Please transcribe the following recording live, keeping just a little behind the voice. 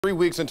3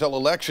 weeks until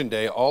Election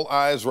Day, all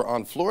eyes were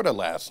on Florida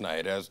last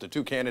night as the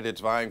two candidates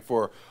vying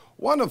for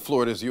one of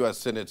Florida's U.S.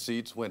 Senate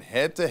seats went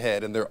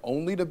head-to-head in their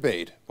only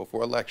debate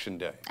before Election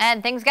Day.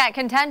 And things got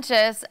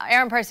contentious.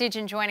 Aaron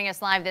Parsegian joining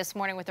us live this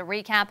morning with a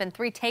recap and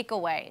 3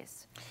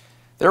 takeaways.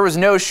 There was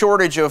no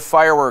shortage of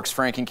fireworks,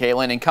 Frank and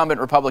Caitlin.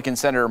 Incumbent Republican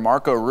Senator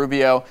Marco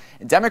Rubio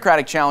and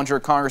Democratic challenger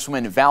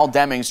Congresswoman Val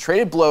Demings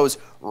traded blows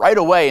right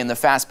away in the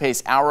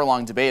fast-paced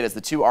hour-long debate as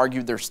the two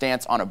argued their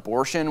stance on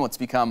abortion, what's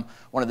become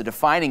one of the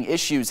defining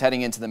issues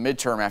heading into the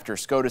midterm after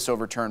SCOTUS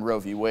overturned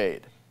Roe v.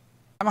 Wade.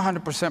 I'm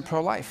 100%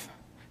 pro-life,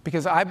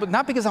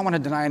 not because I want to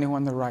deny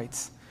anyone their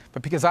rights,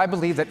 but because I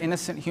believe that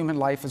innocent human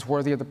life is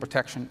worthy of the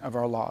protection of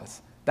our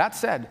laws. That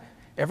said,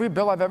 every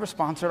bill I've ever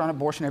sponsored on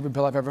abortion, every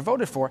bill I've ever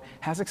voted for,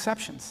 has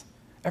exceptions.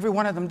 Every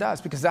one of them does,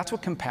 because that's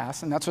what can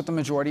pass, and that's what the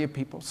majority of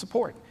people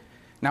support.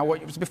 Now,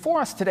 what was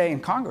before us today in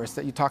Congress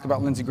that you talk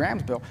about Lindsey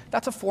Graham's bill,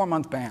 that's a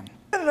 4-month ban.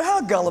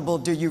 How gullible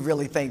do you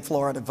really think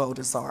Florida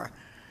voters are?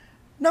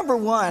 Number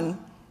one,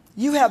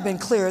 you have been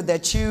clear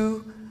that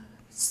you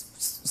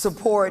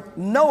support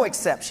no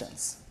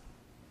exceptions,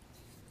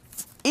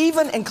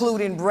 even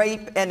including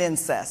rape and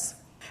incest.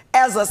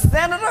 As a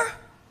senator,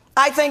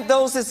 I think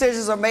those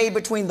decisions are made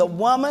between the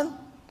woman,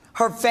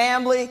 her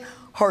family,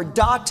 her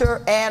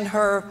doctor, and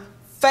her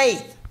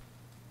faith.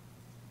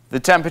 The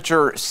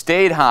temperature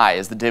stayed high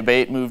as the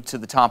debate moved to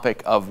the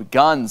topic of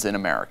guns in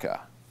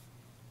America.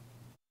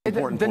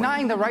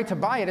 Denying the right to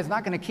buy it is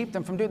not going to keep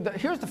them from doing it.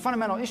 Here's the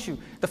fundamental issue.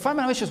 The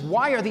fundamental issue is,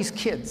 why are these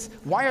kids,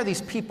 why are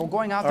these people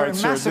going out there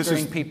and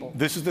massacring people?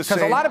 This is the same.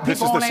 Because a lot of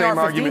people own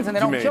AR-15s and they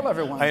don't made. kill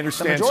everyone. I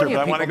understand, sir, but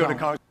I want to go to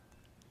Congress.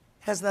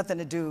 Has nothing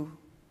to do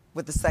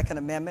with the Second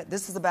Amendment.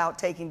 This is about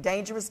taking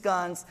dangerous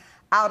guns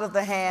out of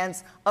the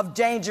hands of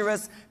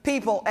dangerous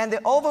people. And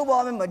the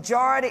overwhelming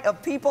majority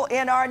of people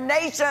in our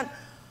nation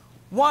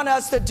want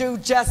us to do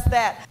just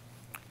that.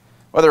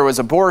 Whether it was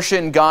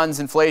abortion, guns,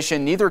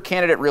 inflation, neither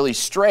candidate really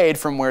strayed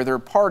from where their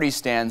party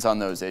stands on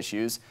those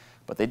issues,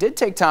 but they did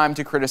take time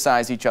to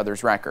criticize each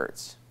other's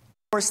records.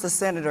 Of course, the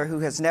senator who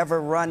has never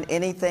run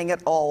anything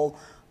at all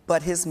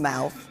but his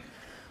mouth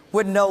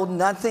would know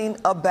nothing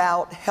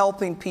about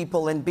helping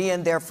people and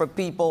being there for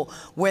people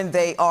when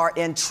they are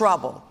in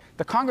trouble.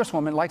 The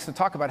Congresswoman likes to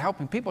talk about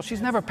helping people.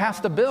 She's never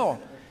passed a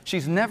bill.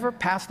 She's never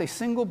passed a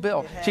single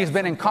bill. She's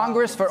been in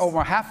Congress for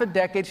over half a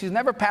decade. She's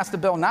never passed a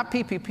bill, not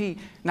PPP,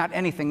 not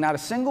anything. Not a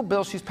single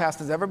bill she's passed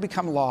has ever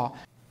become law.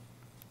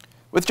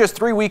 With just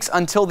 3 weeks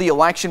until the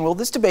election, will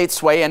this debate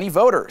sway any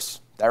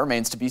voters? That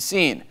remains to be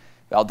seen.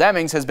 Val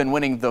Demings has been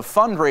winning the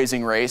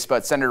fundraising race,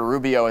 but Senator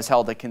Rubio has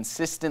held a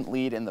consistent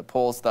lead in the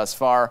polls thus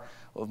far.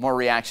 We'll have more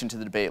reaction to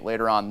the debate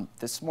later on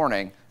this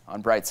morning on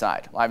Bright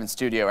Side. Live in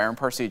studio, Aaron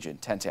Parsegian,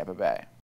 10 Tampa Bay.